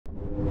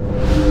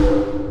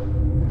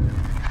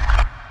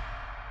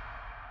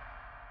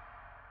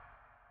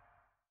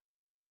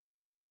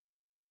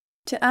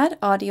To add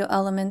audio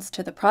elements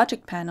to the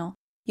project panel,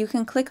 you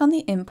can click on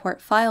the Import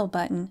File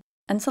button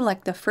and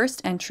select the first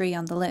entry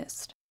on the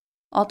list.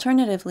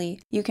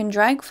 Alternatively, you can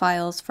drag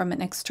files from an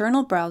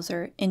external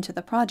browser into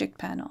the project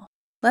panel.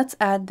 Let's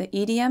add the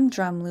EDM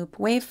drum loop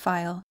wave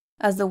file,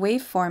 as the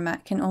wave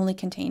format can only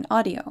contain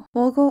audio.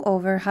 We'll go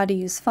over how to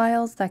use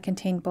files that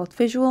contain both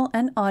visual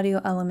and audio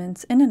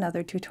elements in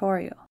another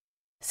tutorial.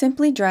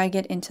 Simply drag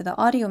it into the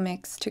audio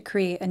mix to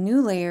create a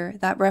new layer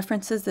that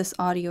references this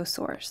audio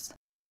source.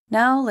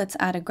 Now let's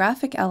add a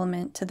graphic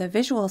element to the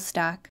visual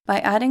stack by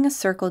adding a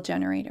circle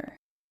generator.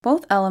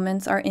 Both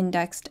elements are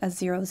indexed as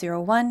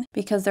 001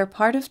 because they're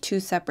part of two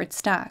separate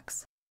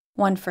stacks,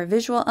 one for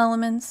visual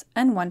elements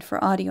and one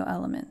for audio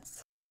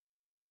elements.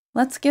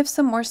 Let's give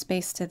some more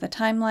space to the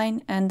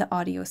timeline and the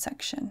audio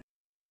section.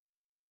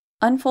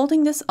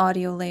 Unfolding this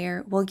audio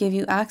layer will give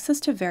you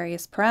access to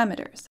various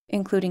parameters,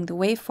 including the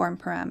waveform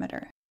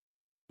parameter.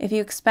 If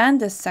you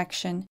expand this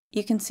section,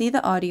 you can see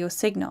the audio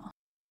signal.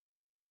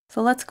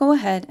 So let's go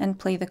ahead and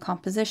play the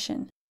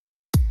composition.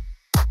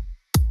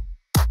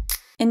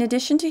 In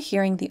addition to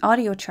hearing the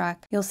audio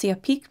track, you'll see a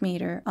peak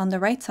meter on the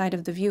right side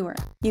of the viewer.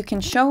 You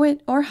can show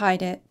it or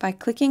hide it by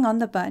clicking on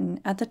the button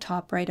at the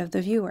top right of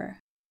the viewer.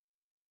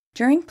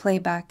 During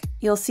playback,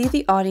 you'll see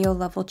the audio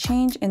level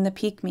change in the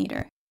peak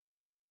meter,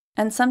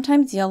 and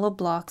sometimes yellow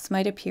blocks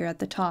might appear at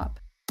the top.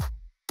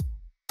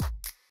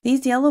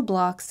 These yellow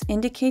blocks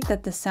indicate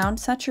that the sound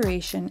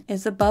saturation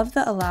is above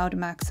the allowed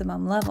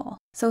maximum level,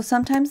 so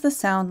sometimes the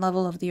sound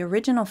level of the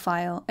original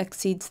file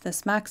exceeds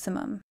this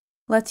maximum.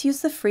 Let's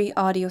use the free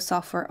audio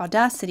software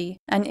Audacity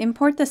and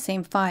import the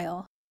same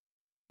file.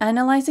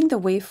 Analyzing the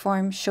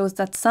waveform shows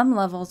that some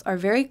levels are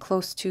very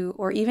close to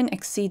or even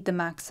exceed the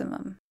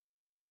maximum.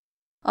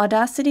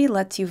 Audacity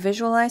lets you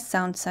visualize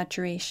sound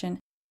saturation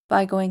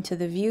by going to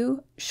the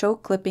View, Show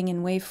Clipping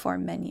in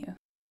Waveform menu.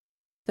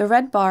 The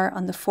red bar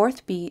on the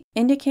fourth beat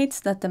indicates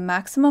that the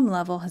maximum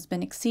level has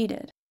been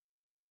exceeded.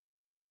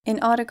 In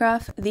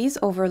Autograph, these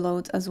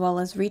overloads as well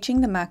as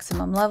reaching the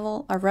maximum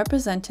level are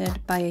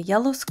represented by a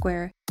yellow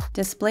square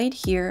displayed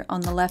here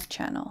on the left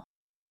channel.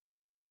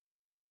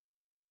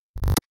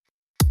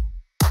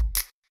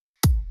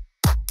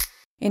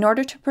 In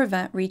order to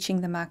prevent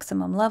reaching the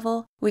maximum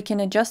level, we can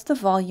adjust the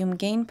volume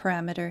gain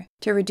parameter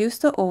to reduce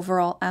the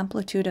overall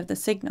amplitude of the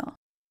signal.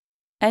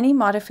 Any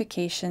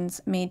modifications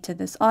made to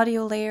this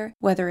audio layer,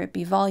 whether it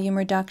be volume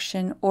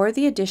reduction or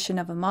the addition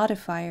of a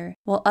modifier,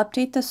 will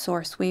update the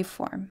source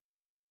waveform.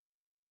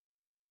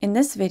 In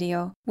this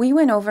video, we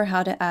went over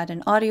how to add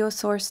an audio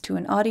source to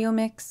an audio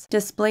mix,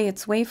 display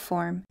its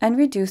waveform, and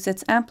reduce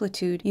its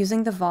amplitude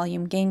using the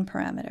volume gain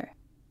parameter.